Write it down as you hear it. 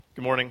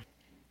Good morning.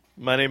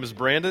 My name is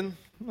Brandon.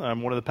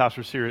 I'm one of the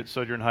pastors here at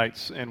Sojourn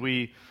Heights, and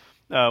we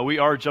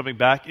are jumping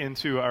back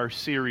into our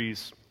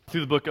series through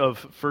the book of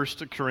 1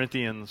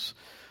 Corinthians.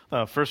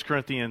 1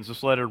 Corinthians,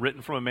 this letter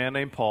written from a man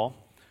named Paul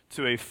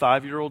to a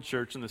 5-year-old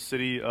church in the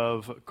city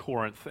of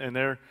Corinth. And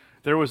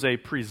there was a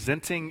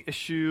presenting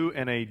issue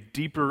and a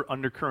deeper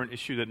undercurrent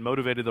issue that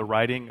motivated the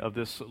writing of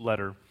this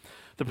letter.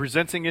 The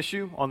presenting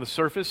issue on the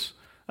surface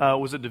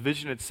was a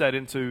division it set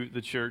into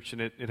the church,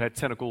 and it had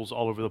tentacles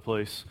all over the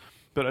place.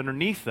 But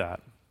underneath that,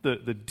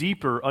 the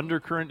deeper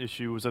undercurrent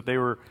issue was that they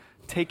were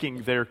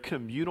taking their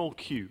communal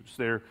cues,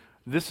 their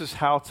this is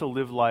how to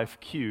live life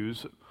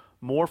cues,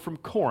 more from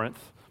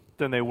Corinth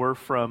than they were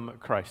from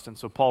Christ. And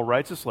so Paul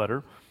writes this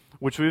letter,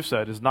 which we've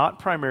said is not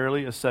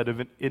primarily a set of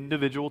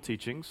individual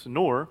teachings,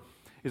 nor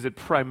is it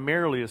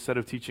primarily a set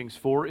of teachings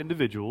for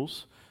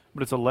individuals,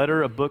 but it's a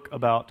letter, a book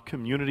about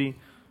community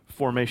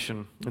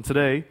formation. And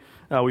today,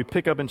 we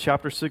pick up in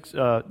chapter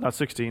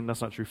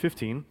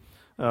 15,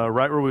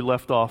 right where we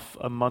left off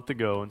a month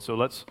ago. And so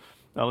let's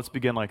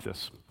begin like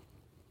this.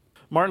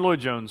 Martin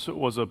Lloyd-Jones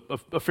was a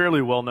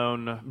fairly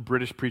well-known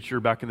British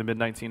preacher back in the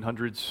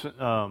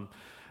mid-1900s.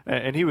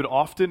 And he would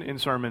often, in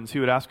sermons, he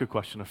would ask a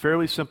question, a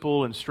fairly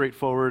simple and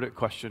straightforward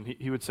question.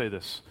 He would say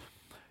this.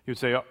 He would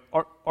say,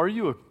 are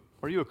you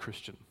a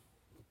Christian?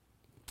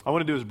 I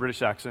want to do his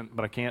British accent,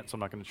 but I can't, so I'm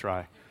not going to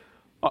try.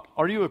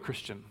 Are you a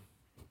Christian?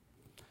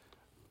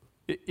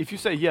 If you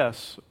say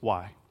yes,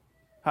 why?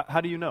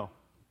 How do you know?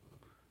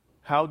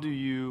 How do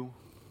you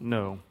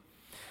know?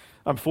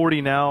 I'm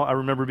 40 now. I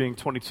remember being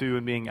 22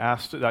 and being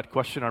asked that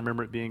question. I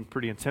remember it being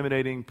pretty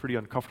intimidating, pretty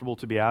uncomfortable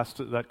to be asked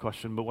that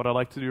question. But what I'd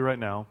like to do right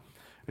now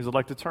is I'd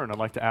like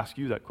to ask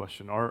you that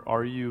question.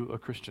 Are you a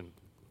Christian?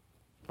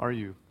 Are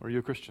you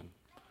a Christian?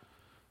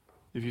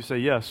 If you say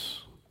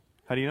yes,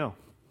 how do you know?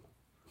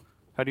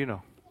 How do you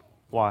know?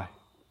 Why?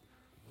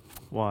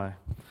 Why?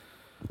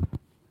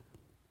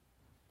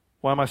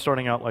 Why am I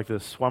starting out like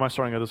this? Why am I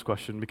starting out this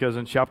question? Because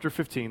in chapter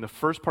 15, the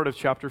first part of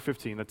chapter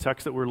 15, the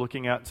text that we're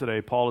looking at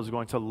today, Paul is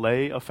going to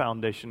lay a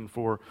foundation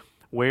for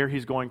where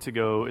he's going to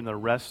go in the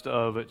rest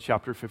of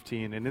chapter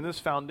 15. And in this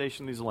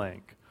foundation he's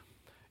laying,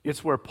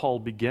 it's where Paul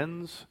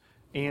begins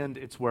and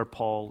it's where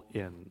Paul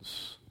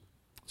ends.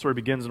 It's where he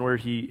begins and where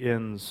he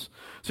ends.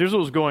 So here's what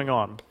was going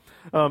on.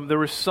 There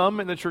were some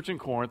in the church in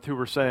Corinth who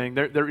were saying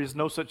there is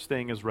no such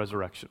thing as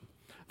resurrection.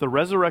 The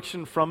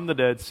resurrection from the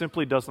dead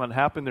simply does not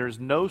happen. There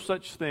is no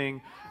such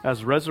thing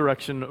as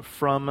resurrection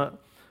from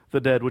the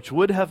dead, which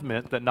would have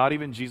meant that not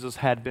even Jesus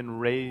had been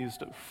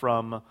raised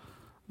from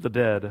the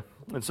dead.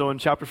 And so in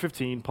chapter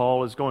 15,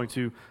 Paul is going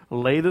to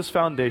lay this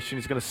foundation.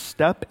 He's going to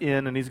step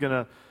in and he's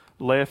going to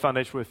lay a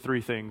foundation with three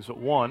things.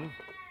 One,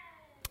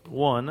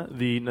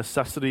 the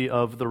necessity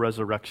of the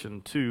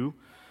resurrection. 2,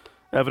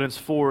 evidence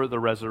for the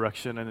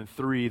resurrection. And then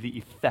 3, the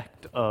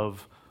effect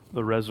of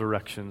the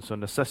resurrection. So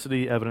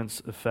necessity,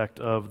 evidence, effect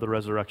of the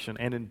resurrection.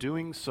 And in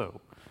doing so,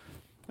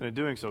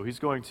 he's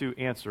going to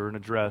answer and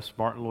address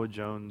Martin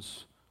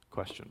Lloyd-Jones'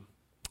 question.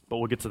 But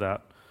we'll get to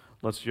that.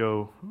 Let's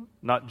go,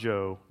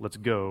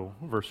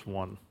 verse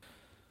 1.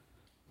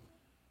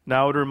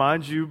 Now I would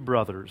remind you,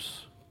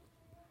 brothers,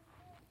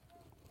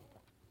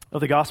 of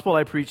the gospel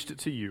I preached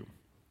to you,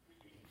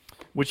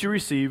 which you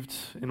received,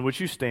 in which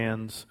you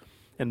stand,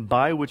 and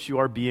by which you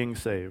are being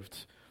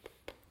saved,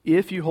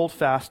 if you hold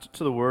fast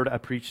to the word I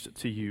preached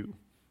to you,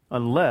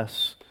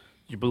 unless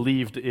you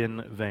believed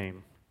in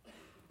vain.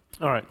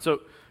 All right,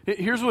 so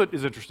here's what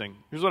is interesting.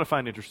 Here's what I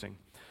find interesting.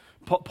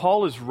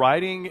 Paul is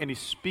writing and he's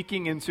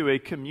speaking into a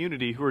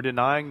community who are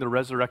denying the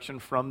resurrection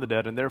from the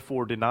dead and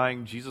therefore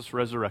denying Jesus'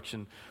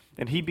 resurrection.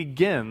 And he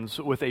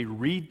begins with a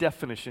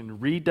redefining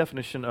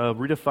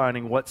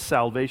what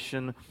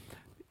salvation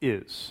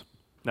is.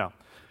 Now,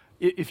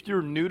 if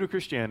you're new to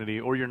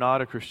Christianity or you're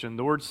not a Christian,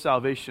 the word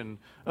salvation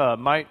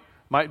might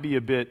be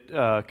a bit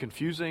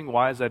confusing.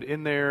 Why is that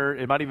in there?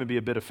 It might even be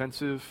a bit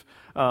offensive.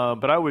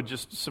 But I would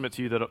just submit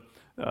to you that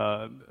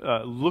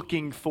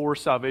looking for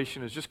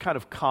salvation is just kind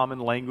of common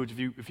language.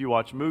 If you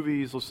watch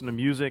movies, listen to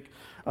music,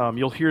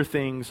 you'll hear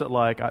things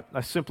like,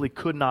 I simply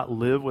could not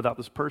live without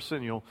this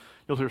person. You'll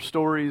hear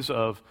stories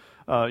of,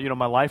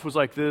 my life was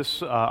like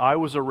this, I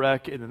was a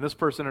wreck, and then this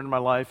person entered my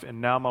life,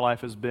 and now my life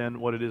has been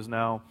what it is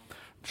now.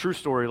 True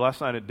story,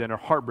 last night at dinner,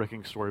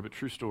 heartbreaking story, but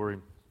true story.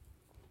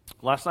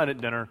 Last night at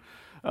dinner,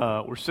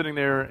 we're sitting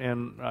there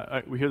and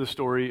we hear the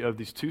story of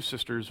these two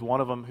sisters,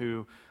 one of them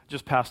who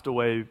just passed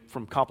away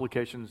from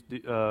complications,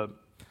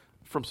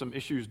 from some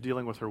issues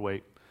dealing with her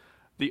weight.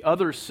 The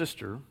other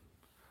sister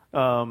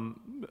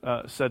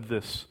said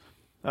this,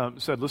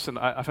 listen,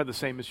 I've had the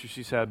same issue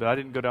she's had, but I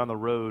didn't go down the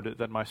road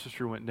that my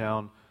sister went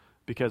down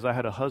because I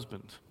had a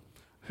husband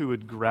who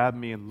would grab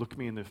me and look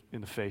me in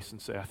the face and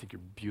say, I think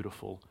you're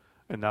beautiful,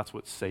 and that's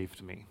what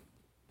saved me.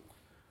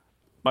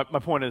 My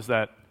point is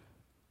that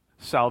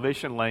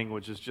salvation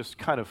language is just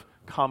kind of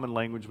common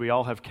language. We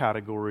all have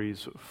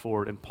categories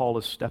for it, and Paul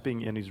is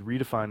stepping in, he's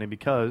redefining,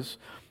 because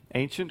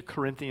ancient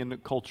Corinthian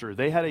culture,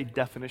 they had a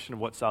definition of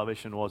what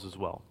salvation was as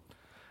well.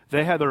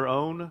 They had their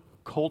own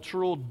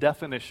cultural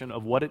definition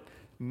of what it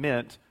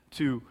meant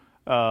to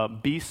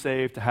be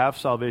saved, to have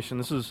salvation.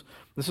 This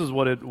is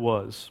what it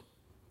was.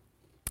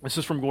 This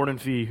is from Gordon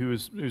Fee,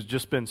 who's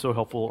just been so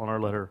helpful on our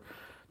letter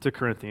to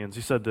Corinthians.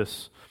 He said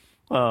this,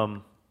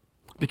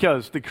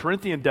 because the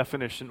Corinthian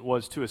definition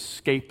was to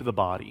escape the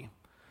body.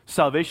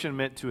 Salvation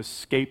meant to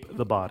escape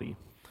the body.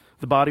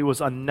 The body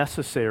was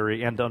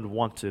unnecessary and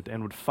unwanted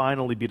and would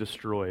finally be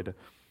destroyed.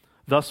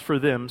 Thus, for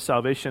them,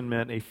 salvation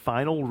meant a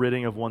final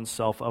ridding of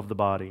oneself of the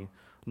body,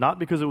 not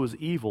because it was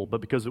evil,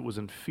 but because it was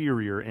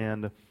inferior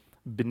and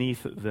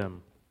beneath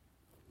them.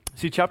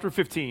 See, chapter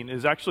 15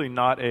 is actually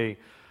not a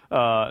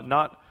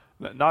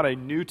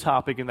new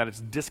topic in that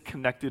it's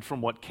disconnected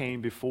from what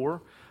came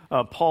before.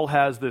 Paul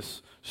has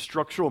this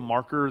structural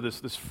marker,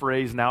 this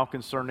phrase now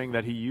concerning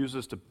that he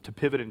uses to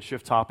pivot and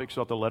shift topics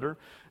throughout the letter.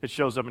 It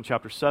shows up in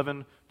chapter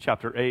 7,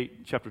 chapter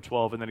 8, chapter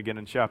 12, and then again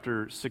in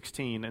chapter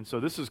 16. And so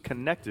this is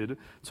connected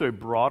to a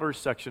broader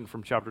section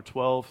from chapter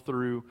 12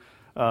 through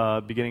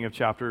beginning of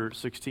chapter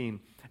 16.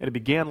 And it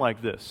began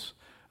like this.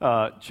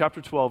 Chapter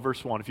 12,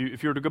 verse 1.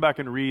 If you were to go back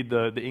and read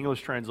the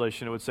English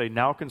translation, it would say,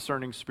 now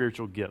concerning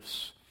spiritual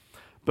gifts.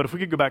 But if we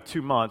could go back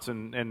 2 months,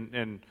 and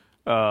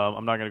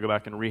I'm not going to go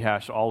back and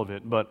rehash all of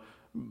it, but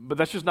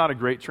that's just not a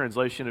great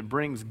translation. It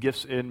brings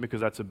gifts in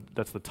because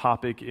that's the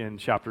topic in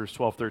chapters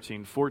 12,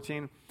 13,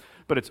 14.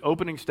 But its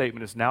opening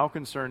statement is now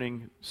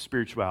concerning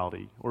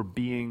spirituality or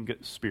being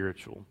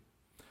spiritual.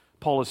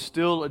 Paul is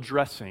still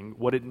addressing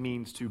what it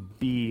means to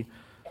be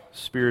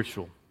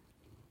spiritual.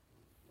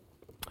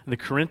 The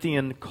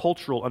Corinthian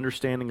cultural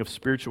understanding of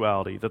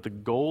spirituality, that the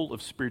goal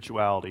of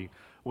spirituality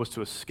was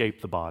to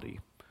escape the body,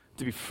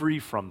 to be free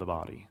from the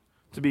body,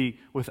 to be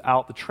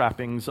without the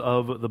trappings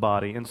of the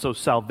body. And so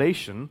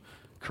salvation,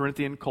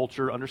 Corinthian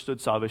culture understood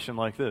salvation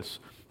like this: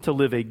 to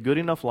live a good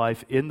enough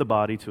life in the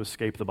body to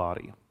escape the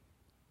body.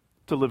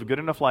 To live a good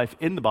enough life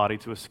in the body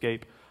to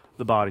escape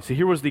the body. See,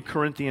 here was the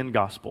Corinthian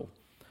gospel.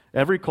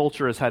 Every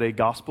culture has had a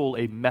gospel,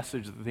 a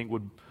message that they think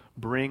would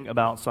bring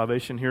about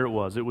salvation. Here it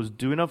was. It was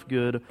do enough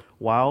good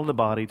while in the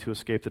body to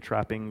escape the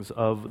trappings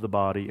of the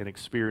body and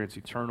experience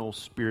eternal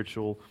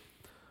spiritual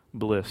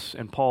bliss.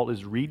 And Paul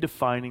is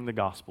redefining the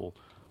gospel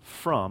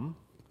from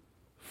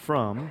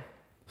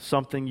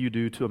something you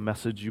do to a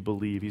message you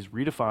believe. He's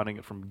redefining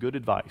it from good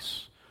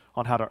advice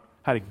on how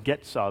to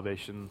get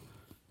salvation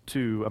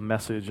to a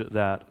message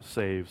that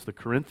saves. The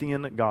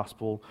Corinthian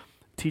gospel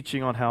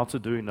teaching on how to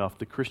do enough.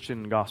 The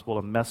Christian gospel,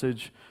 a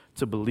message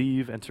to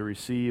believe and to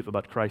receive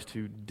about Christ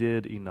who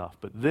did enough.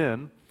 But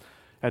then,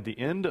 at the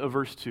end of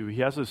verse 2,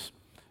 he has this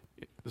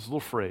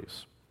little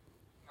phrase.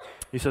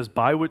 He says,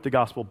 by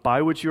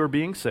which you are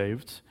being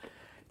saved,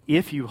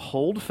 if you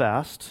hold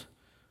fast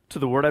to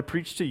the word I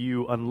preached to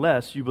you,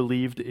 unless you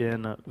believed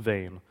in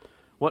vain.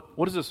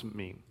 What does this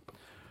mean?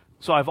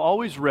 So I've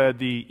always read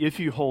the if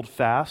you hold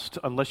fast,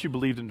 unless you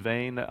believed in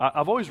vain.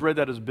 I've always read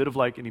that as a bit of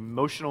like an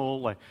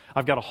emotional, like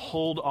I've got to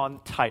hold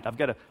on tight. I've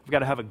got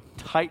to have a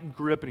tight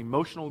grip, an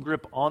emotional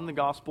grip on the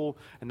gospel,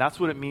 and that's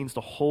what it means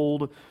to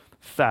hold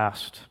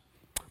fast.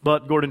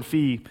 But Gordon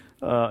Fee,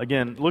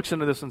 again, looks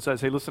into this and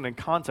says, hey, listen, in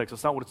context,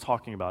 that's not what it's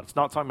talking about. It's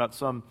not talking about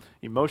some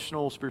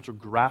emotional, spiritual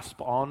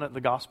grasp on the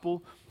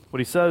gospel. What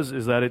he says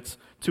is that it's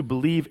to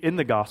believe in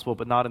the gospel,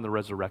 but not in the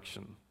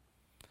resurrection.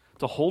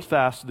 To hold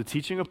fast to the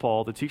teaching of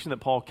Paul, the teaching that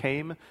Paul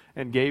came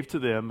and gave to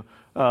them,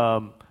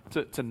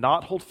 to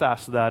not hold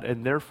fast to that,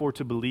 and therefore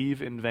to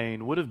believe in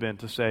vain would have been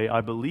to say,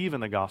 I believe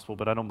in the gospel,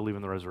 but I don't believe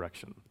in the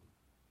resurrection.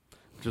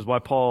 Which is why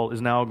Paul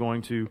is now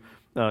going to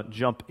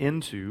jump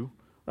into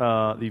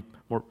the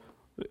more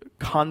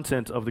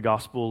content of the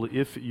gospel,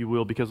 if you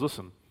will, because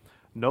listen,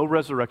 no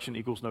resurrection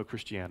equals no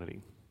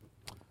Christianity.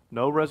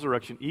 No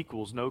resurrection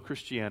equals no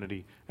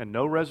Christianity, and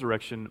no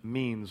resurrection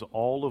means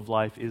all of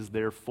life is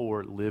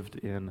therefore lived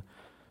in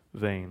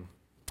vain.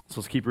 So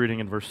let's keep reading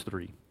in verse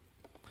 3.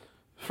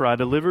 For I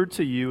delivered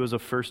to you as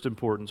of first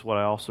importance what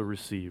I also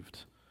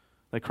received,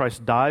 that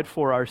Christ died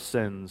for our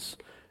sins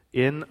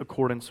in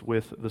accordance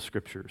with the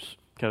Scriptures.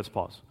 Okay, let's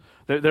pause.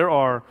 There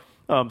are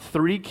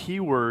three key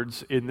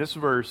words in this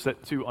verse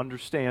that to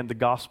understand the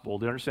gospel,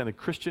 to understand the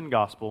Christian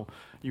gospel,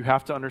 you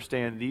have to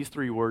understand these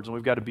three words, and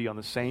we've got to be on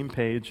the same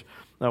page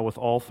with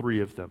all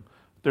three of them.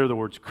 They're the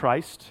words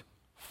Christ,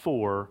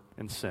 for,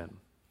 and sin.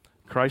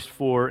 Christ,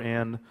 for,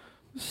 and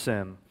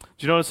sin.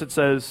 Do you notice it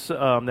says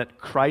that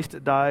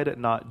Christ died,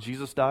 not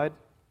Jesus died?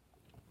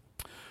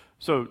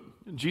 So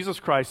Jesus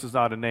Christ is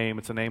not a name,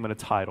 it's a name and a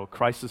title.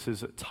 Christ is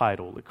his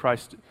title.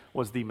 Christ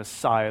was the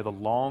Messiah, the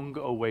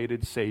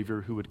long-awaited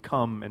Savior who would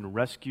come and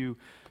rescue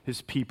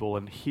his people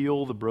and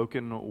heal the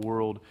broken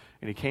world.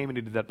 And he came and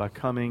he did that by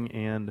coming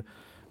and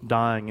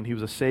dying. And he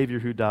was a Savior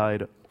who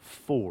died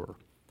for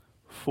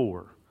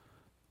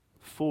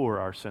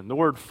our sin. The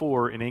word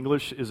for in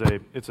English is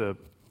a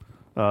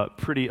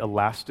pretty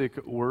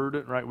elastic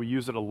word, right? We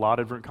use it a lot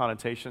of different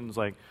connotations.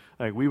 Like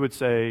we would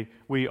say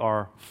we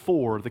are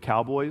for the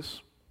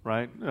Cowboys,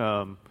 right?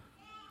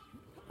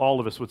 All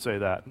of us would say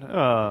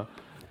that.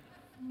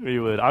 We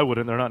would. I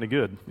wouldn't. They're not any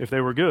good. If they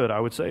were good, I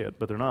would say it,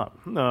 but they're not.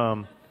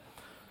 But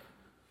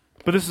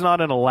this is not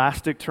an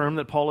elastic term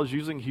that Paul is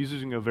using. He's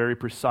using a very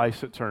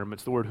precise term.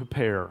 It's the word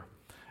huper.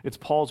 It's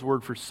Paul's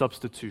word for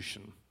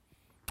substitution.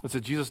 It's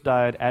that Jesus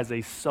died as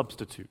a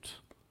substitute.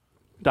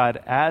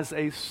 Died as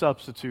a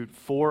substitute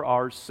for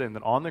our sin.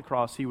 That on the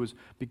cross he was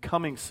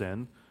becoming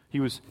sin. He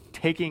was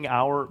taking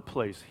our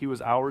place. He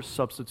was our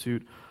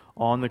substitute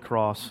on the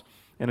cross.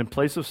 And in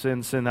place of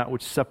sin, sin that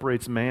which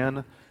separates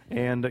man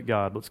and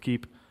God. Let's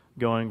keep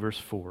going, verse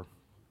 4.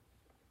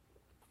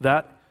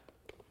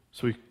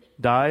 So he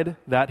died,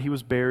 that he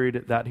was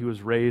buried, that he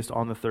was raised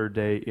on the third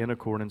day in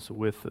accordance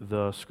with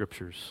the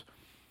Scriptures.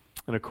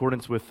 In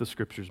accordance with the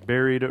Scriptures.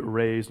 Buried,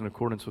 raised in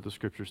accordance with the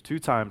Scriptures. 2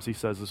 times he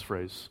says this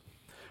phrase.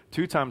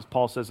 2 times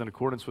Paul says in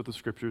accordance with the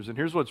Scriptures. And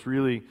here's what's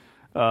really,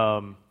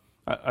 I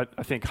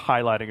think,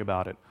 highlighting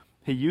about it.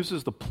 He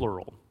uses the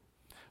plural.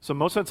 So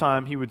most of the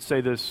time he would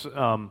say this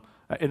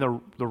in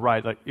the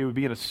right, like it would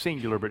be in a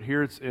singular, but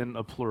here it's in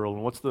a plural.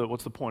 And what's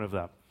the point of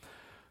that?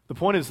 The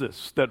point is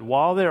this, that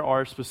while there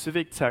are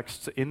specific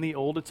texts in the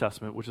Old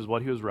Testament, which is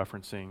what he was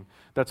referencing,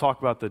 that talk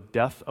about the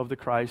death of the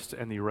Christ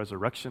and the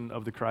resurrection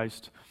of the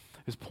Christ,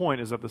 his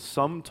point is that the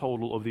sum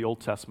total of the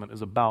Old Testament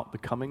is about the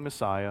coming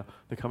Messiah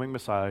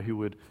who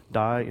would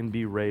die and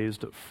be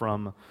raised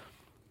from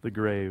the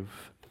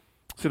grave.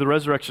 See, the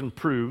resurrection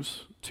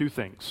proves 2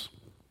 things.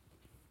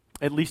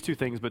 At least 2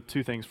 things, but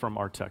 2 things from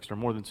our text, or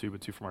more than 2, but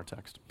 2 from our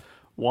text.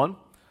 1,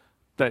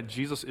 that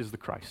Jesus is the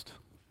Christ.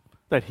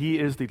 That he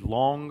is the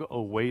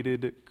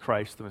long-awaited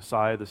Christ, the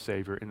Messiah, the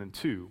Savior. And then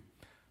 2,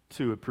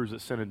 it proves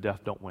that sin and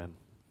death don't win.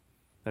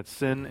 That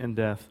sin and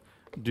death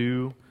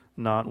do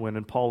not win.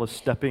 And Paul is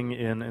stepping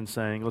in and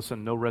saying,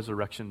 listen, no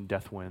resurrection,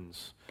 death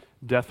wins.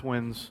 Death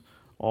wins,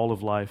 all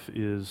of life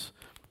is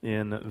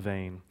in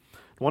vain.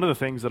 One of the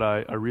things that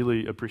I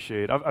really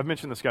appreciate, I've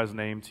mentioned this guy's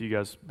name to you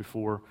guys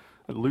before,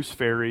 Luce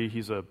Ferry.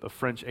 He's a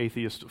French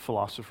atheist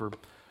philosopher.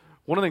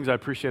 One of the things I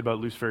appreciate about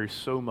Luce Ferry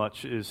so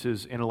much is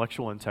his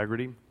intellectual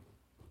integrity.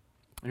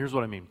 Here's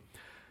what I mean.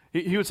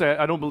 He would say,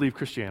 I don't believe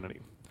Christianity.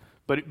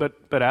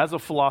 But as a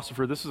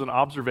philosopher, this is an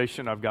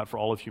observation I've got for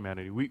all of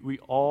humanity. We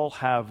all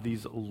have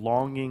these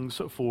longings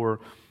for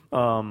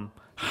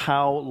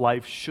how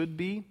life should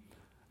be,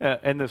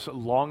 and this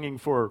longing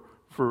for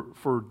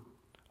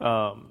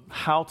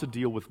how to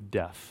deal with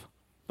death.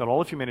 That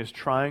all of humanity is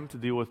trying to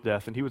deal with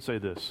death. And he would say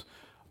this,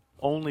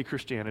 only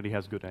Christianity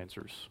has good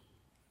answers.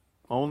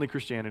 Only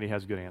Christianity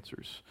has good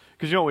answers.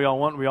 Because you know what we all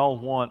want? We all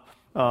want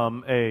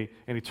an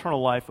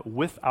eternal life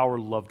with our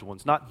loved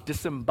ones, not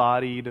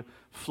disembodied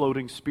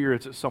floating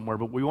spirits somewhere,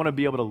 but we want to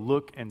be able to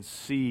look and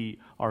see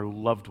our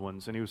loved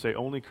ones. And he would say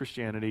only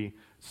Christianity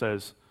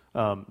says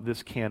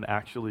this can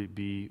actually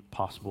be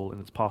possible,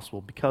 and it's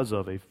possible because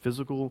of a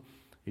physical,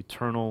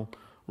 eternal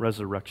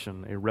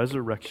resurrection, a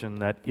resurrection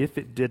that if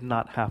it did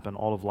not happen,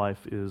 all of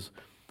life is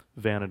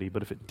vanity,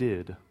 but if it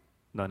did,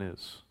 none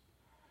is.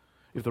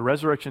 If the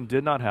resurrection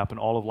did not happen,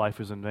 all of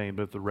life is in vain.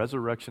 But if the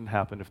resurrection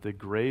happened, if the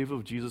grave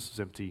of Jesus is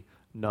empty,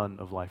 none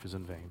of life is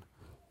in vain.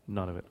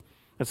 None of it.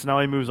 And so now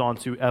he moves on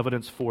to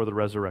evidence for the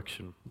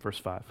resurrection. Verse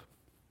 5.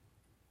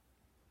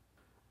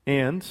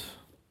 And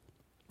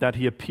that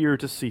he appeared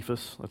to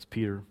Cephas, that's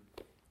Peter,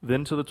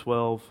 then to the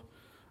 12,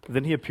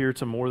 then he appeared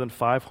to more than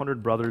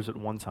 500 brothers at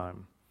one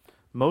time,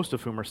 most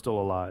of whom are still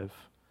alive,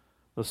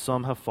 though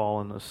some have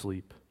fallen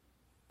asleep.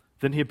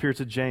 Then he appeared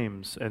to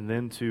James, and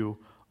then to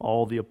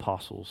all the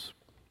apostles.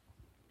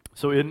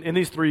 So in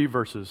these 3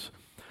 verses,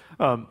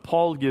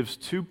 Paul gives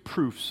 2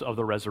 proofs of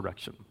the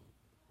resurrection.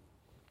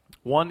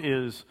 One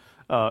is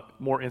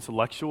more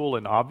intellectual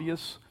and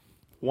obvious.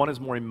 One is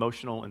more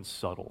emotional and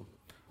subtle.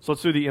 So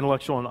let's do the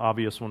intellectual and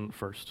obvious one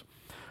first.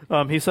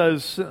 He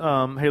says,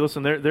 hey,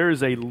 listen, there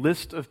is a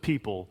list of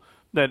people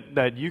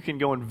that you can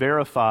go and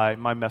verify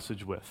my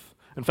message with.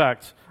 In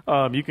fact,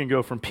 you can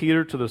go from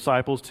Peter to the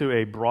disciples to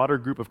a broader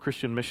group of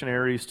Christian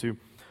missionaries to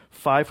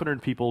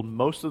 500 people.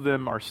 Most of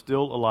them are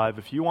still alive.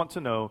 If you want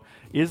to know,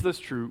 is this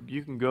true,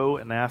 you can go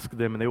and ask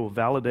them, and they will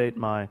validate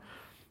my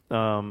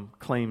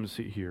claims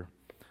here.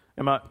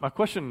 And my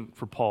question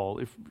for Paul,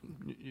 if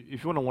you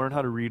want to learn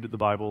how to read the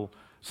Bible,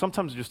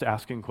 sometimes just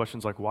asking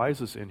questions like, why is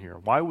this in here?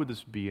 Why would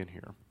this be in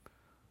here?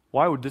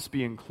 Why would this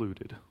be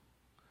included?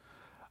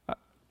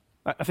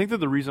 I think that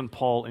the reason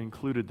Paul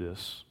included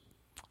this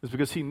is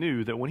because he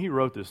knew that when he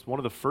wrote this, one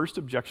of the first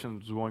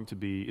objections was going to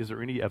be, is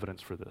there any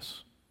evidence for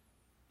this?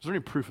 Is there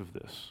any proof of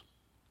this?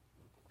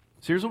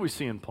 So here's what we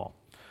see in Paul.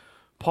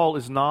 Paul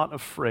is not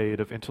afraid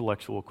of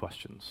intellectual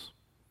questions.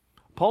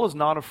 Paul is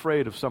not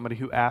afraid of somebody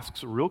who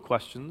asks real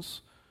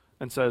questions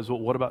and says, well,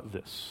 what about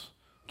this?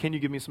 Can you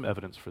give me some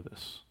evidence for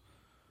this?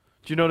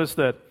 Do you notice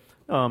that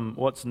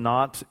what's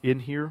not in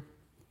here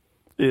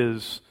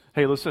is,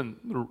 hey,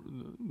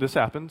 listen, this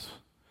happened,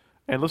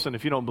 and listen,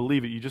 if you don't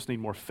believe it, you just need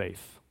more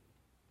faith.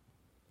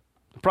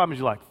 The problem is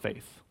you lack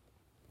faith.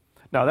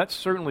 Now, that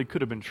certainly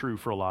could have been true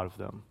for a lot of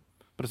them.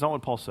 But it's not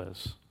what Paul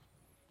says.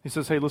 He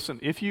says, hey, listen,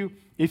 if you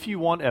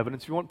want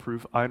evidence, if you want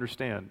proof, I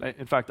understand.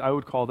 In fact, I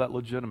would call that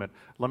legitimate.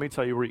 Let me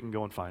tell you where you can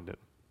go and find it.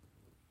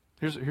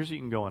 Here's where you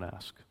can go and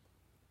ask.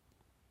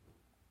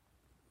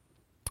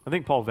 I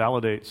think Paul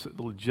validates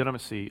the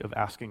legitimacy of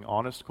asking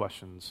honest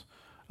questions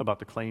about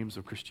the claims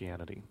of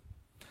Christianity.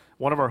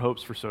 One of our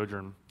hopes for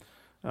Sojourn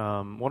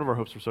one of our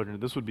hopes for Sojourner,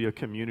 this would be a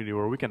community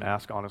where we can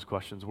ask honest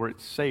questions, where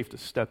it's safe to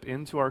step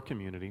into our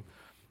community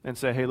and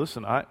say, hey,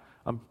 listen,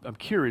 I'm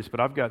curious, but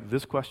I've got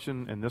this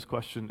question and this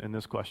question and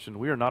this question.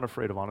 We are not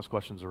afraid of honest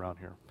questions around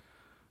here.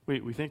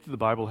 We think that the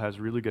Bible has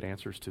really good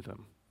answers to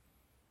them.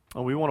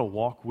 And we want to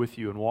walk with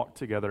you and walk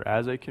together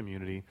as a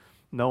community,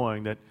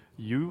 knowing that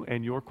you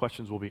and your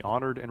questions will be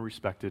honored and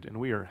respected, and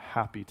we are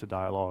happy to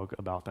dialogue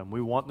about them.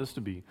 We want this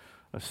to be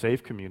a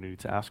safe community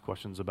to ask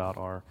questions about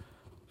our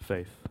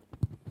faith.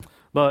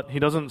 But he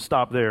doesn't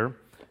stop there.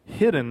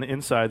 Hidden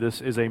inside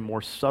this is a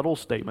more subtle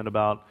statement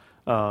about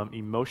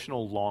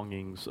emotional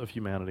longings of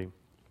humanity.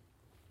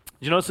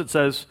 Did you notice it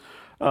says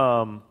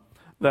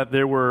that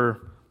there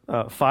were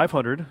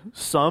 500.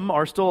 Some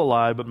are still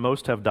alive, but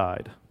most have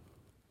died.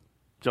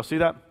 Did y'all see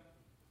that?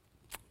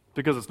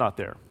 Because it's not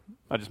there.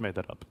 I just made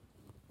that up.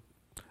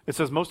 It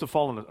says most have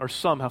fallen, or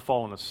some have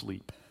fallen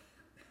asleep.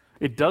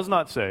 It does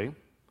not say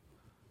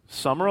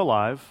some are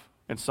alive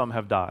and some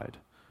have died.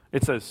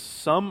 It says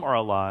some are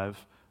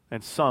alive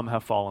and some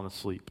have fallen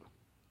asleep.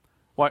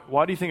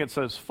 Why do you think it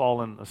says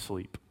fallen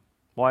asleep?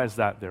 Why is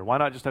that there? Why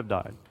not just have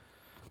died?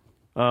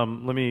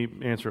 Let me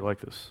answer it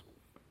like this.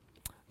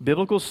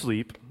 Biblical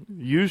sleep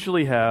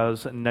usually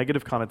has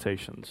negative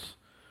connotations.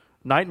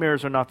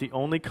 Nightmares are not the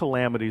only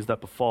calamities that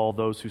befall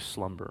those who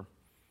slumber.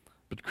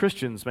 But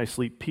Christians may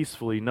sleep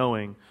peacefully,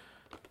 knowing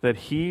that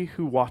he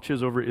who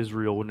watches over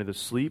Israel will neither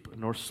sleep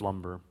nor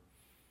slumber.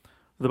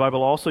 The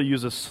Bible also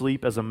uses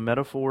sleep as a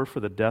metaphor for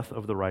the death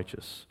of the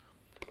righteous.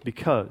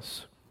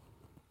 Because,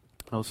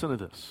 now listen to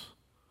this.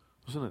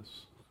 Listen to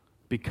this.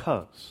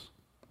 Because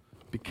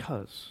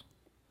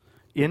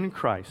in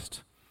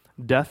Christ,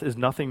 death is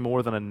nothing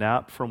more than a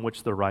nap from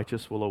which the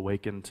righteous will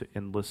awaken to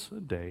endless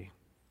day.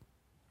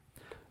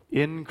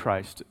 In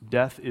Christ,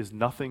 death is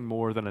nothing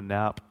more than a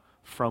nap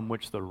from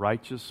which the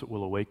righteous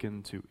will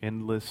awaken to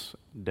endless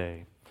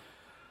day.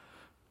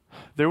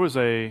 There was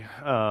a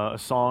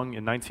song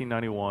in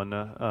 1991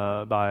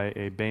 by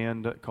a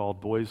band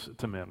called Boyz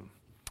II Men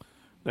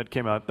that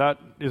came out. That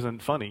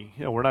isn't funny.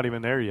 We're not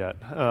even there yet.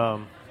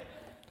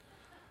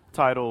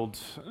 Titled,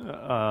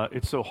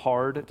 It's So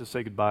Hard to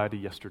Say Goodbye to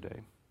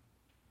Yesterday.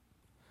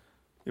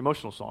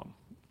 Emotional song.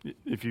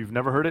 If you've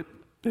never heard it,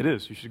 it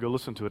is. You should go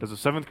listen to it. As a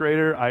seventh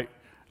grader, I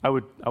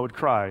would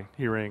cry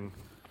hearing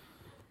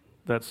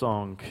that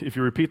song. If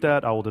you repeat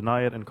that, I will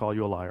deny it and call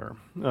you a liar.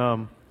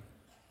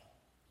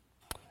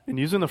 In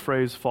using the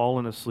phrase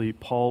fallen asleep,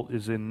 Paul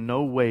is in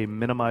no way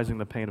minimizing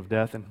the pain of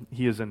death, and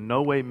he is in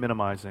no way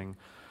minimizing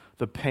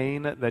the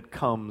pain that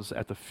comes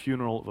at the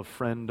funeral of a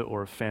friend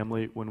or a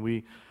family when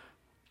we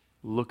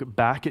look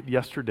back at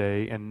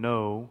yesterday and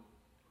know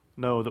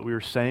that we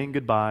are saying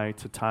goodbye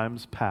to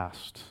times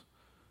past,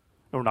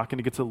 and we're not going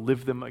to get to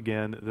live them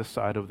again this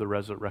side of the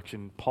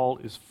resurrection. Paul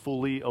is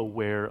fully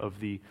aware of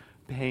the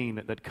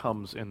pain that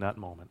comes in that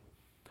moment.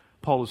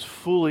 Paul is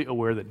fully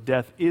aware that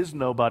death is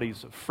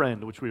nobody's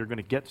friend, which we are going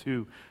to get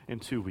to in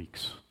 2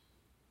 weeks.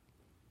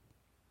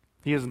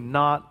 He is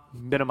not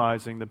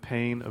minimizing the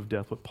pain of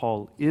death. What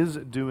Paul is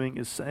doing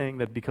is saying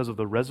that because of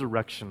the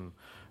resurrection,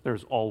 there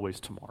is always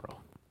tomorrow.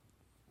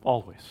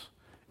 Always.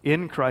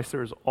 In Christ,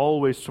 there is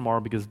always tomorrow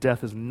because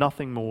death is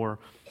nothing more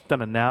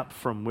than a nap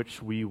from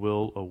which we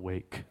will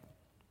awake.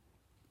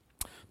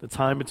 The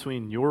time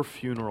between your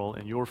funeral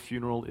and your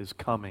funeral is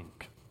coming.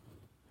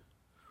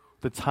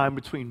 The time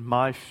between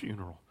my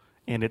funeral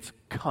and its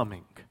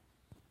coming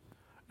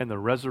and the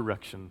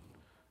resurrection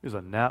is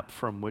a nap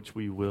from which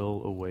we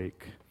will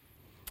awake.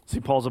 See,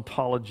 Paul's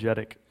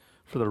apologetic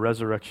for the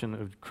resurrection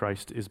of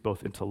Christ is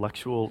both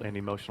intellectual and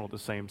emotional at the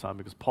same time,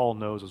 because Paul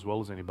knows as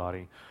well as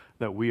anybody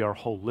that we are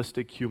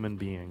holistic human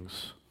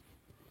beings.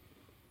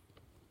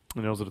 He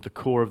knows that at the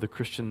core of the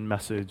Christian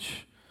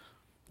message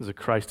is a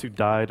Christ who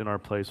died in our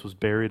place, was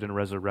buried and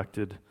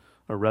resurrected.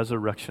 A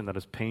resurrection that,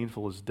 as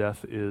painful as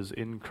death is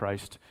in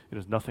Christ, it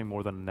is nothing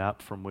more than a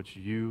nap from which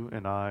you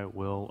and I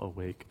will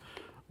awake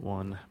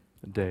one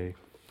day.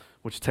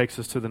 Which takes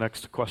us to the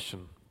next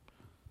question.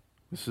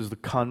 This is the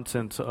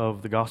content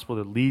of the gospel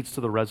that leads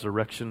to the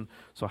resurrection.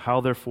 So how,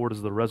 therefore,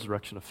 does the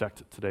resurrection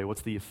affect today?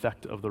 What's the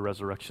effect of the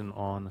resurrection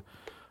on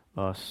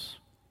us?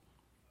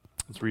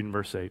 Let's read in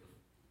verse 8.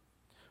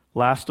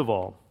 Last of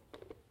all,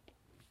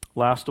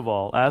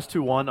 as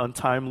to one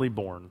untimely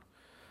born,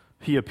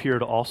 he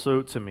appeared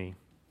also to me.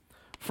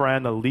 For I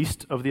am the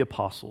least of the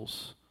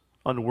apostles,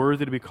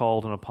 unworthy to be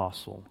called an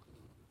apostle,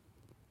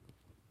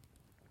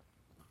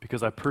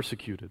 because I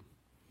persecuted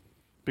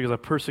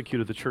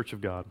the church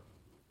of God.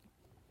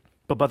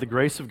 But by the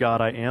grace of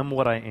God I am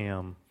what I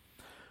am,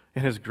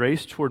 and his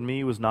grace toward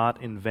me was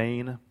not in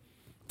vain.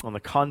 On the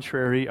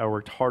contrary, I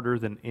worked harder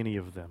than any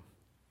of them.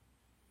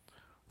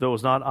 Though it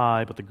was not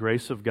I, but the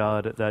grace of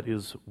God that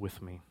is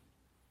with me.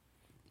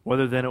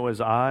 Whether then it was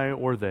I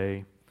or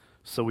they,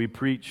 so we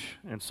preach,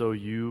 and so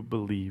you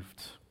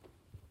believed.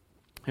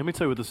 Let me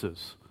tell you what this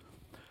is.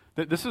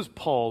 This is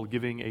Paul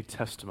giving a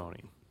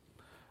testimony.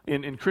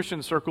 In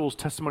Christian circles,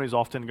 testimonies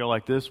often go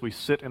like this. We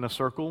sit in a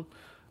circle,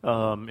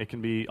 It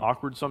can be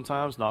awkward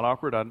sometimes, not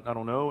awkward, I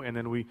don't know. And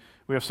then we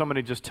have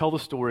somebody just tell the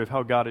story of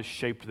how God has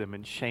shaped them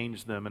and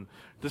changed them. And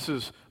this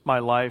is my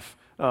life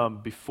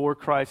before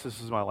Christ.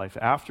 This is my life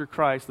after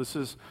Christ. This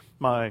is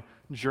my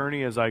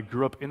journey as I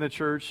grew up in the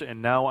church,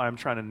 and now I'm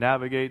trying to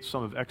navigate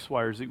some of X,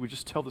 Y, or Z. We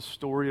just tell the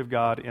story of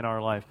God in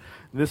our life.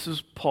 This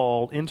is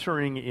Paul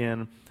entering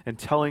in and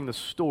telling the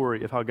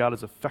story of how God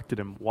has affected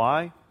him.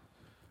 Why?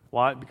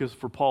 Why? Because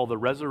for Paul, the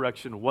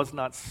resurrection was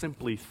not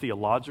simply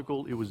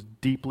theological, it was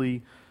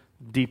deeply,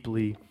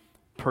 deeply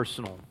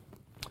personal.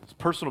 It's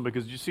personal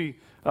because you see,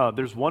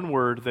 there's one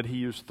word that he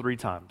used 3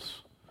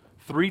 times.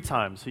 3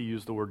 times he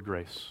used the word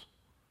grace.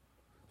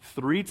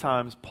 3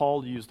 times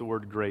Paul used the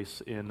word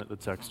grace in the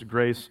text.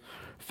 Grace,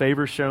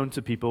 favor shown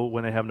to people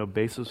when they have no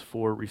basis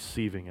for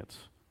receiving it.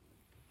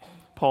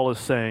 Paul is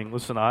saying,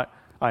 listen, I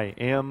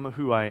am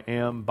who I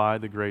am by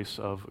the grace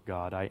of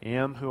God. I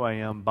am who I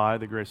am by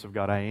the grace of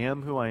God. I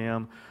am who I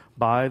am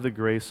by the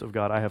grace of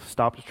God. I have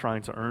stopped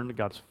trying to earn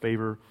God's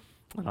favor,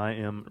 and I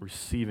am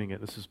receiving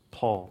it. This is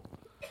Paul.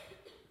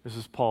 This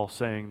is Paul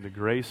saying the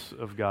grace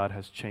of God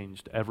has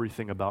changed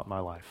everything about my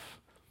life.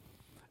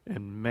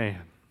 And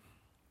man,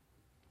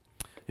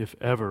 if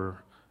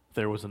ever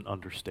there was an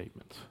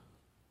understatement.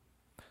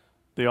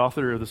 The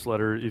author of this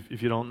letter,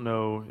 if you don't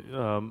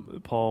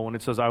know Paul, when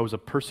it says, I was a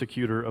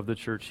persecutor of the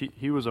church,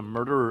 he was a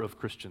murderer of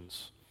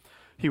Christians.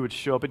 He would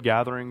show up at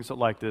gatherings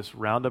like this,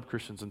 round up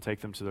Christians, and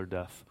take them to their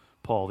death.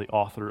 Paul, the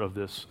author of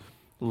this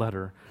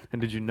letter. And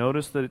did you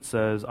notice that it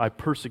says, I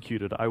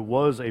persecuted, I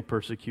was a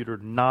persecutor,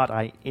 not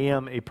I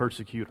am a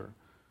persecutor.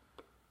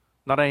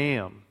 Not I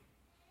am.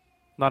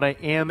 Not I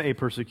am a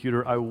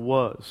persecutor, I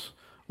was.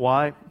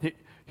 Why?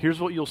 Here's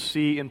what you'll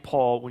see in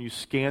Paul when you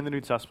scan the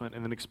New Testament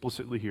and then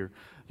explicitly here.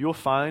 You'll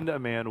find a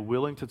man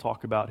willing to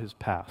talk about his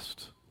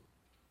past.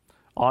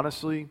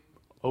 Honestly,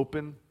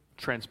 open,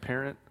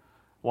 transparent.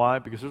 Why?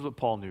 Because here's what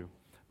Paul knew.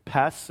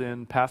 Past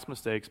sin, past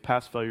mistakes,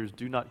 past failures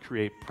do not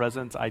create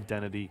present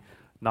identity,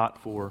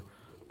 not for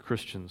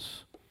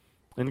Christians.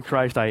 In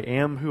Christ, I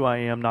am who I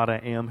am, not I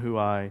am who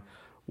I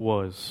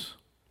was.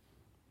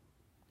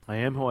 I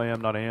am who I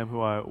am, not I am who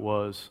I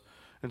was.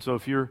 And so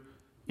if you're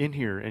in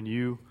here and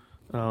you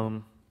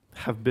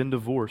have been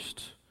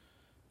divorced,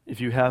 if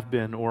you have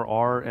been or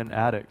are an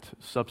addict,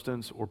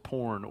 substance or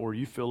porn, or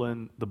you fill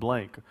in the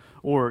blank,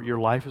 or your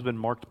life has been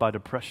marked by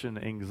depression,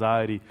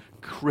 anxiety,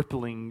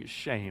 crippling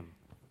shame.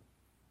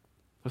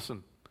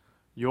 Listen,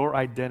 your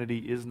identity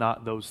is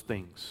not those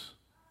things.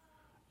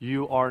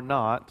 You are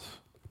not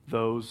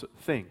those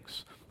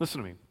things.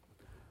 Listen to me.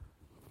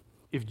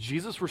 If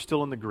Jesus were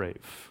still in the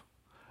grave,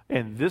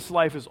 and this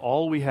life is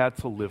all we had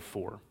to live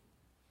for,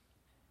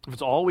 if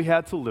it's all we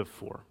had to live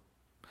for,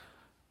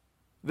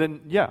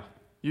 then yeah,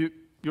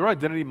 your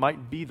identity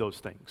might be those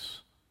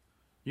things.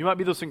 You might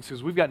be those things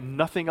because we've got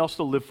nothing else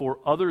to live for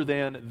other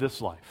than this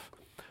life.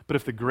 But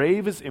if the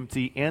grave is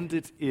empty, and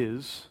it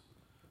is,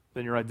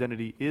 then your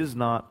identity is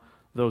not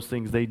those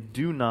things. They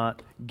do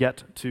not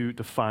get to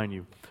define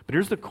you. But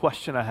here's the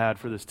question I had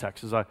for this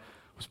text as I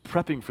was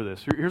prepping for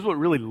this. Here's what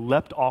really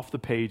leapt off the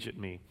page at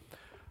me.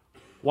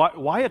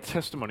 Why a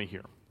testimony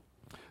here?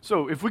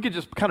 So if we could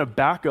just kind of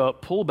back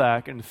up, pull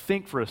back, and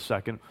think for a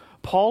second.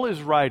 Paul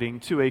is writing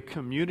to a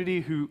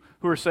community who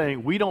are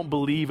saying, we don't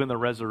believe in the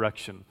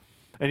resurrection.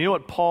 And you know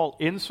what Paul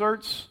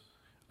inserts?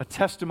 A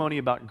testimony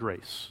about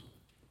grace.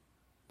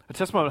 A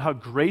testimony about how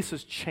grace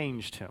has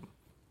changed him.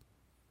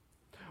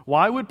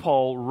 Why would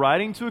Paul,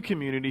 writing to a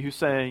community who's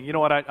saying, you know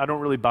what, I don't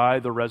really buy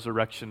the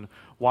resurrection,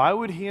 why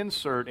would he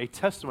insert a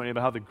testimony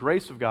about how the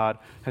grace of God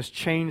has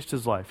changed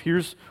his life?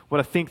 Here's what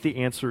I think the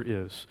answer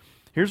is.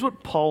 Here's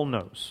what Paul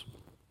knows.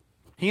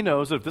 He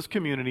knows that if this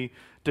community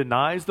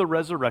denies the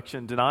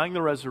resurrection, denying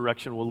the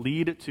resurrection will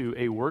lead to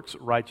a works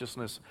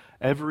righteousness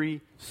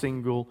every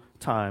single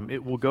time.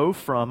 It will go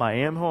from I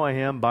am who I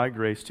am by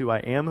grace to I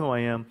am who I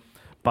am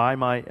by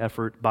my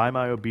effort, by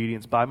my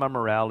obedience, by my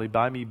morality,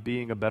 by me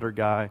being a better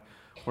guy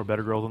or a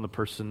better girl than the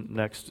person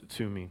next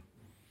to me.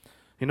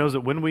 He knows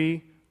that when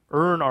we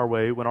earn our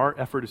way, when our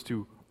effort is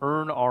to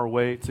earn our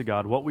way to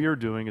God, what we are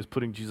doing is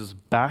putting Jesus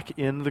back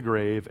in the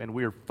grave, and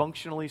we are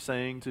functionally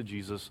saying to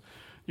Jesus,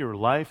 your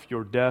life,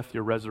 your death,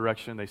 your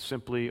resurrection, they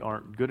simply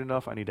aren't good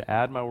enough. I need to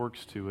add my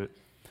works to it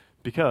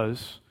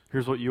because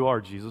here's what you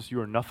are, Jesus. You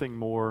are nothing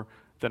more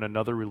than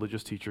another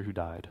religious teacher who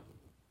died.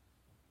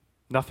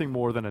 Nothing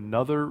more than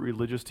another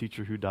religious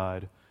teacher who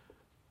died.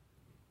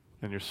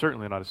 And you're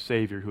certainly not a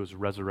Savior who was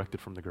resurrected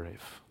from the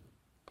grave.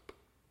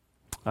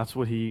 That's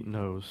what he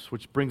knows,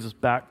 which brings us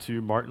back to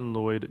Martin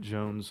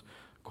Lloyd-Jones'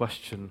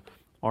 question,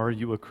 are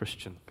you a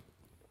Christian?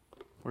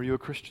 Are you a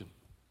Christian?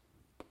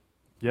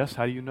 Yes,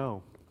 how do you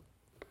know?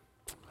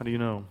 How do you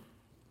know?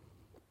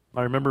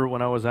 I remember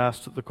when I was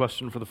asked the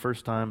question for the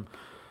first time,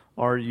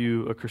 are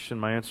you a Christian?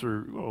 My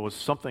answer was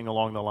something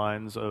along the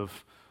lines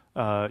of,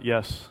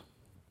 yes,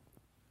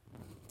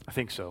 I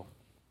think so.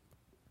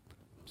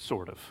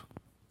 Sort of.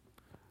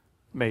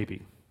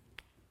 Maybe.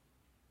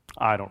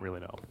 I don't really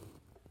know.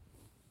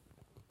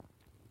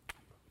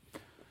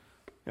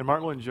 And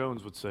Martin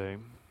Lloyd-Jones would say,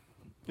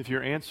 If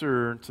your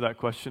answer to that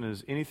question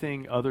is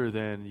anything other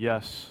than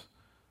yes,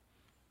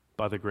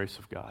 by the grace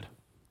of God,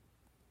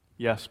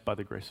 yes, by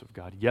the grace of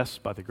God, yes,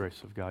 by the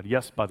grace of God,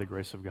 yes, by the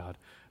grace of God,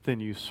 then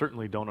you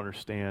certainly don't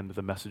understand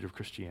the message of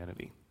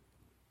Christianity.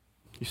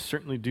 You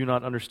certainly do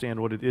not understand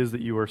what it is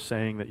that you are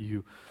saying that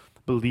you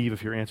believe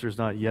if your answer is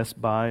not yes,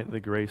 by the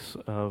grace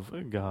of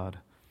God.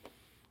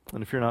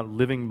 And if you're not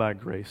living by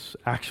grace,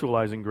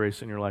 actualizing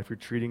grace in your life, you're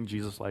treating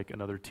Jesus like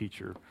another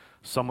teacher,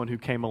 someone who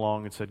came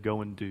along and said,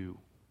 go and do,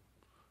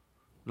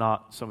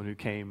 not someone who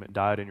came and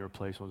died in your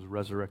place and was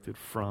resurrected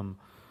from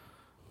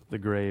the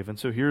grave. And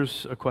so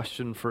here's a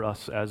question for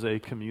us as a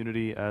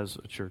community, as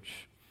a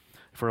church.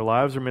 If our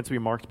lives are meant to be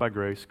marked by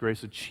grace,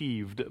 grace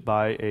achieved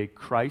by a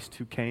Christ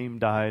who came,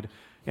 died,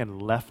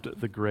 and left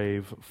the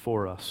grave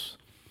for us,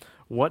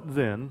 what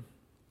then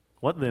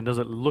does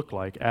it look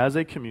like as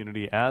a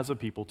community, as a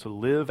people, to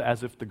live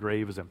as if the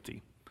grave is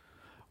empty?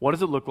 What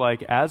does it look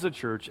like as a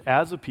church,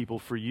 as a people,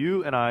 for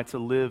you and I to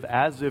live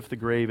as if the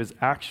grave is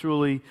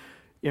actually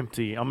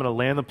empty? I'm going to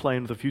land the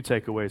plane with a few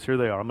takeaways. Here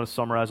they are. I'm going to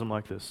summarize them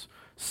like this.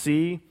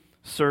 See,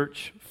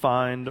 search,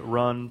 find,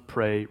 run,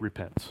 pray,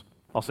 repent.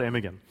 I'll say them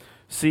again.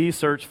 See,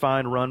 search,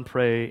 find, run,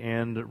 pray,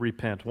 and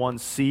repent. 1,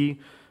 see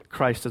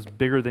Christ as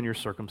bigger than your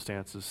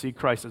circumstances. See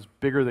Christ as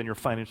bigger than your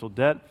financial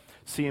debt.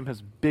 See him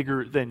as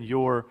bigger than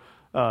your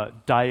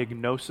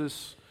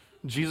diagnosis.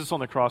 Jesus on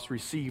the cross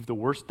received the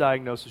worst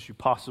diagnosis you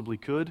possibly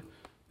could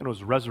and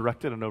was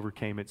resurrected and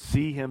overcame it.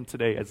 See him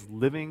today as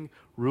living,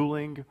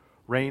 ruling,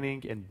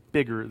 reigning, and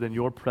bigger than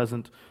your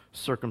present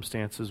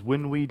circumstances.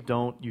 When we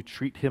don't, you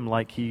treat him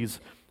like he's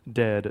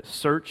dead.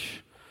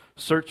 Search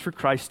for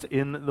Christ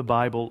in the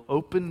Bible.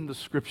 Open the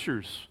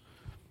Scriptures.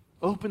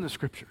 Open the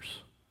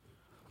Scriptures.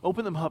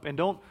 Open them up and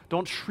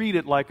don't treat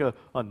it like a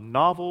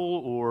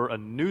novel or a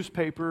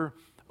newspaper.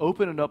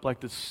 Open it up like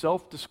the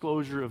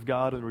self-disclosure of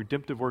God and the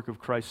redemptive work of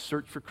Christ.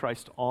 Search for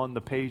Christ on the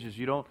pages.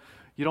 You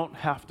don't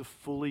have to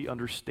fully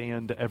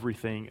understand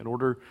everything in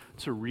order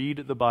to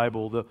read the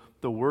Bible,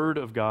 the Word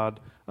of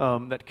God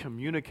that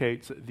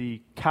communicates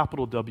the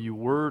capital W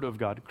Word of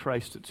God,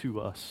 Christ,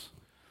 to us.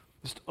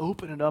 Just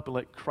open it up and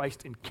let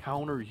Christ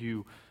encounter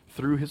you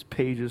through his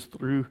pages,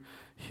 through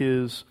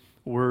his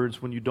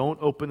words. When you don't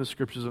open the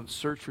Scriptures and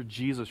search for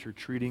Jesus, you're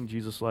treating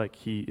Jesus like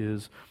he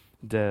is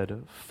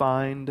dead.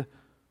 Find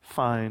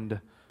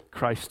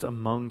Christ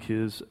among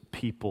his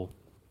people.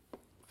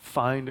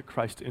 Find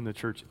Christ in the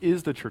church.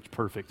 Is the church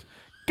perfect?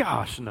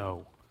 Gosh,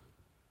 no.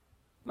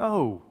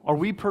 No. Are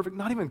we perfect?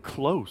 Not even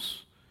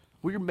close.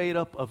 We're made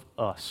up of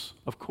us.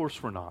 Of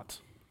course we're not.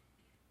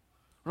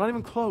 We're not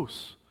even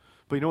close.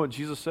 But you know what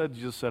Jesus said?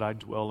 Jesus said, I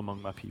dwell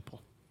among my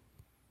people.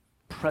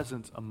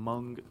 Present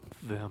among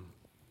them.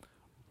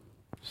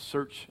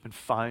 Search and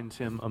find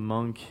him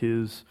among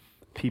his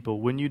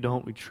people. When you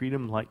don't, we treat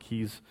him like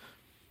he's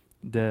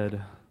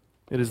dead.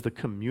 It is the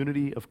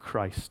community of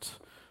Christ.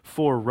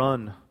 4,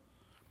 run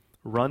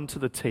to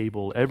the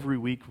table. Every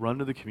week, run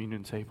to the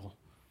communion table.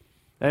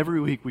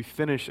 Every week we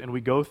finish and we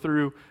go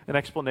through an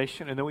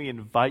explanation and then we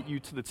invite you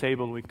to the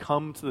table and we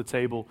come to the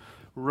table,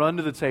 run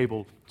to the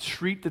table,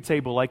 treat the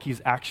table like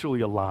he's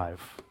actually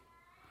alive.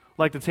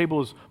 Like the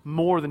table is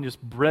more than just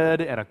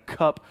bread and a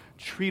cup.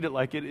 Treat it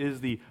like it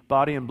is the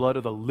body and blood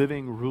of the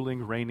living,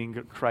 ruling, reigning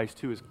Christ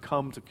who has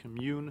come to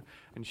commune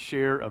and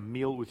share a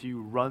meal with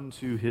you. Run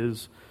to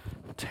his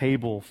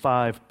table.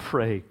 5,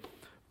 pray.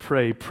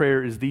 Pray.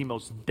 Prayer is the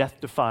most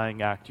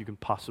death-defying act you can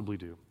possibly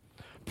do.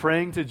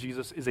 Praying to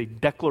Jesus is a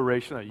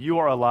declaration that you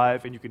are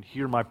alive and you can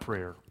hear my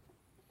prayer.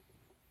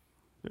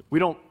 We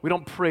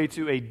don't pray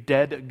to a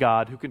dead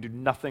God who can do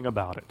nothing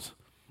about it,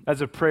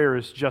 as if prayer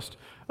is just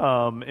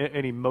an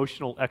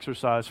emotional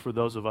exercise for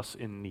those of us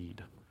in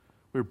need.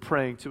 We're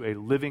praying to a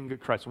living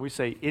Christ. When we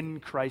say in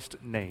Christ's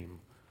name,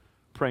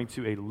 praying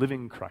to a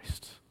living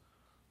Christ,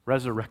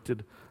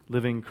 resurrected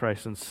living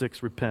Christ. And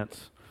 6,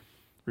 repent.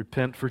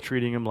 Repent for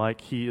treating him like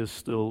he is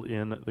still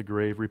in the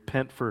grave.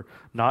 Repent for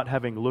not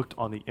having looked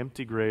on the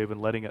empty grave and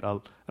letting it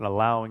and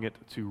allowing it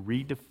to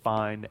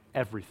redefine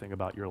everything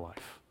about your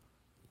life.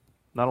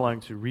 Not allowing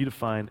it to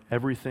redefine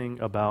everything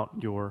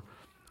about your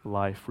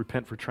life.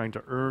 Repent for trying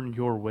to earn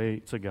your way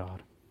to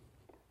God,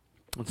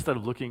 instead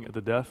of looking at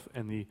the death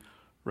and the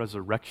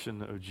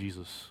resurrection of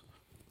Jesus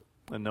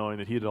and knowing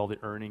that he did all the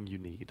earning you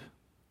need.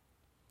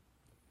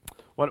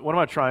 What am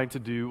I trying to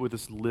do with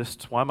this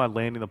list? Why am I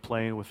landing the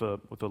plane with a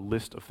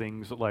list of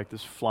things like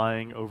this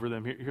flying over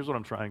them? Here's what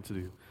I'm trying to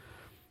do.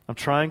 I'm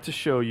trying to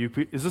show you,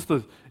 is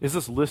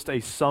this list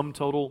a sum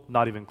total?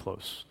 Not even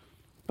close.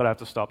 But I have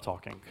to stop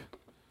talking.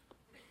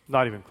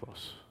 Not even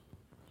close.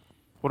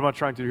 What am I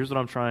trying to do? Here's what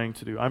I'm trying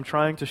to do. I'm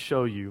trying to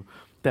show you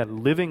that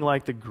living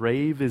like the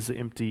grave is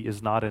empty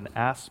is not an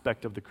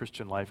aspect of the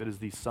Christian life. It is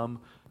the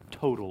sum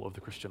total of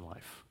the Christian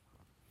life.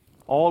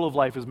 All of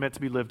life is meant to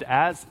be lived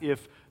as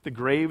if the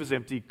grave is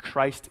empty,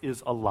 Christ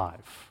is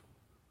alive.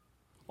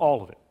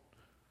 All of it.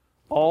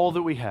 All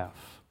that we have.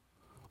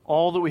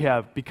 All that we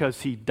have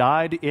because he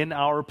died in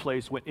our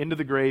place, went into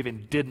the grave,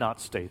 and did not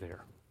stay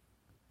there.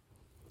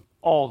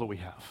 All that we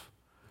have.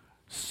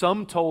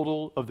 Sum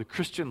total of the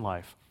Christian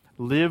life.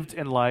 lived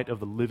in light of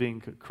the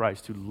living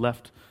Christ who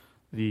left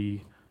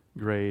the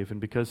grave. And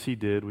because he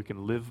did, we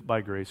can live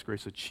by grace,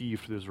 grace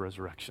achieved through his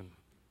resurrection,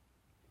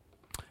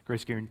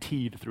 grace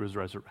guaranteed through his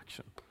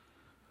resurrection,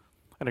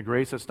 and a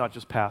grace that's not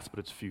just past, but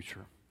it's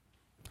future.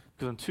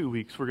 Because in 2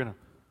 weeks, we're going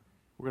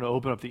to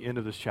open up the end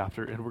of this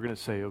chapter, and we're going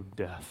to say, oh,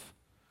 death,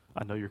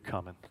 I know you're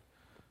coming,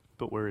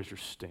 but where is your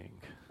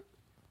sting?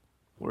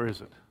 Where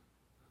is it?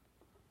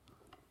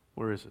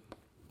 Where is it?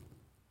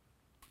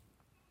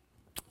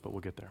 But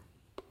we'll get there.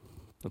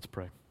 Let's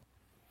pray.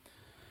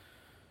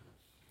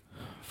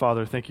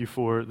 Father, thank you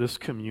for this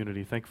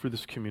community. Thank you for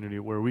this community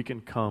where we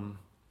can come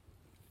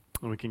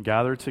and we can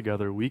gather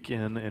together week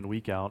in and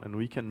week out, and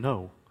we can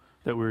know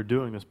that we're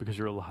doing this because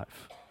you're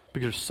alive,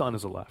 because your son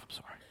is alive,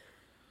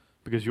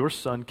 because your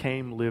son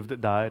came, lived,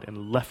 died,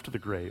 and left the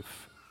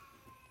grave.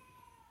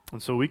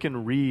 And so we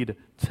can read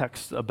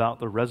texts about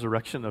the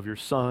resurrection of your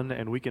son,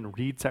 and we can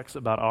read texts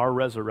about our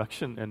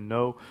resurrection and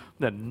know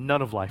that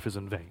none of life is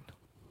in vain.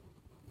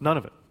 None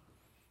of it.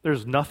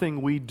 There's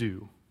nothing we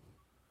do.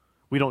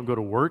 We don't go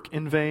to work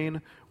in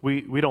vain.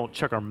 We don't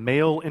check our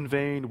mail in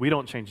vain. We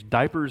don't change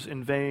diapers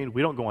in vain.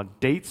 We don't go on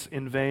dates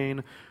in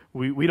vain.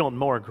 We don't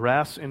mow our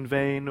grass in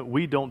vain.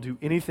 We don't do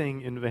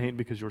anything in vain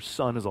because your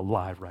son is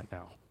alive right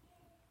now.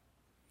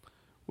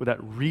 Would that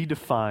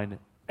redefine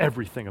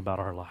everything about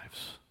our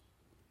lives?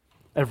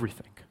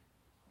 Everything.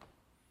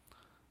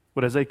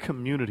 But as a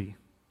community,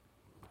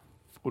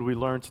 would we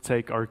learn to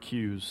take our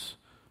cues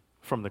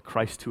from the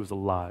Christ who is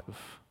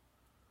alive?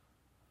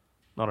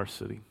 Not our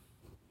city,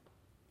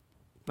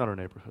 not our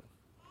neighborhood.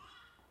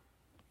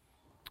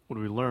 Would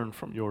we learn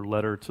from your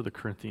letter to the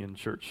Corinthian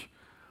church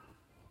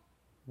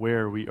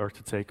where we are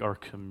to take our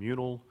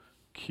communal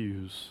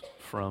cues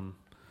from?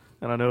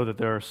 And I know that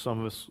there are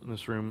some of us in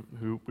this room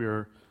who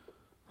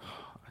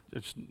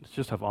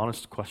just have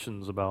honest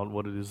questions about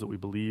what it is that we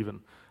believe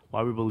and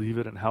why we believe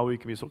it and how we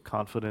can be so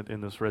confident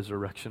in this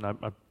resurrection.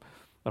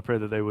 I pray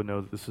that they would know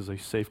that this is a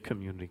safe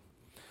community,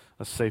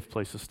 a safe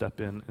place to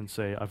step in and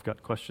say, I've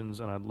got questions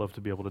and I'd love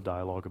to be able to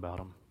dialogue about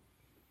them.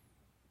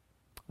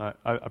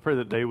 I pray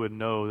that they would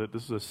know that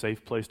this is a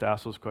safe place to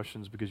ask those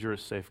questions because you're a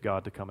safe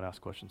God to come and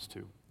ask questions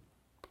too.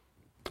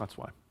 That's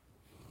why.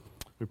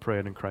 We pray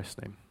it in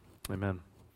Christ's name. Amen.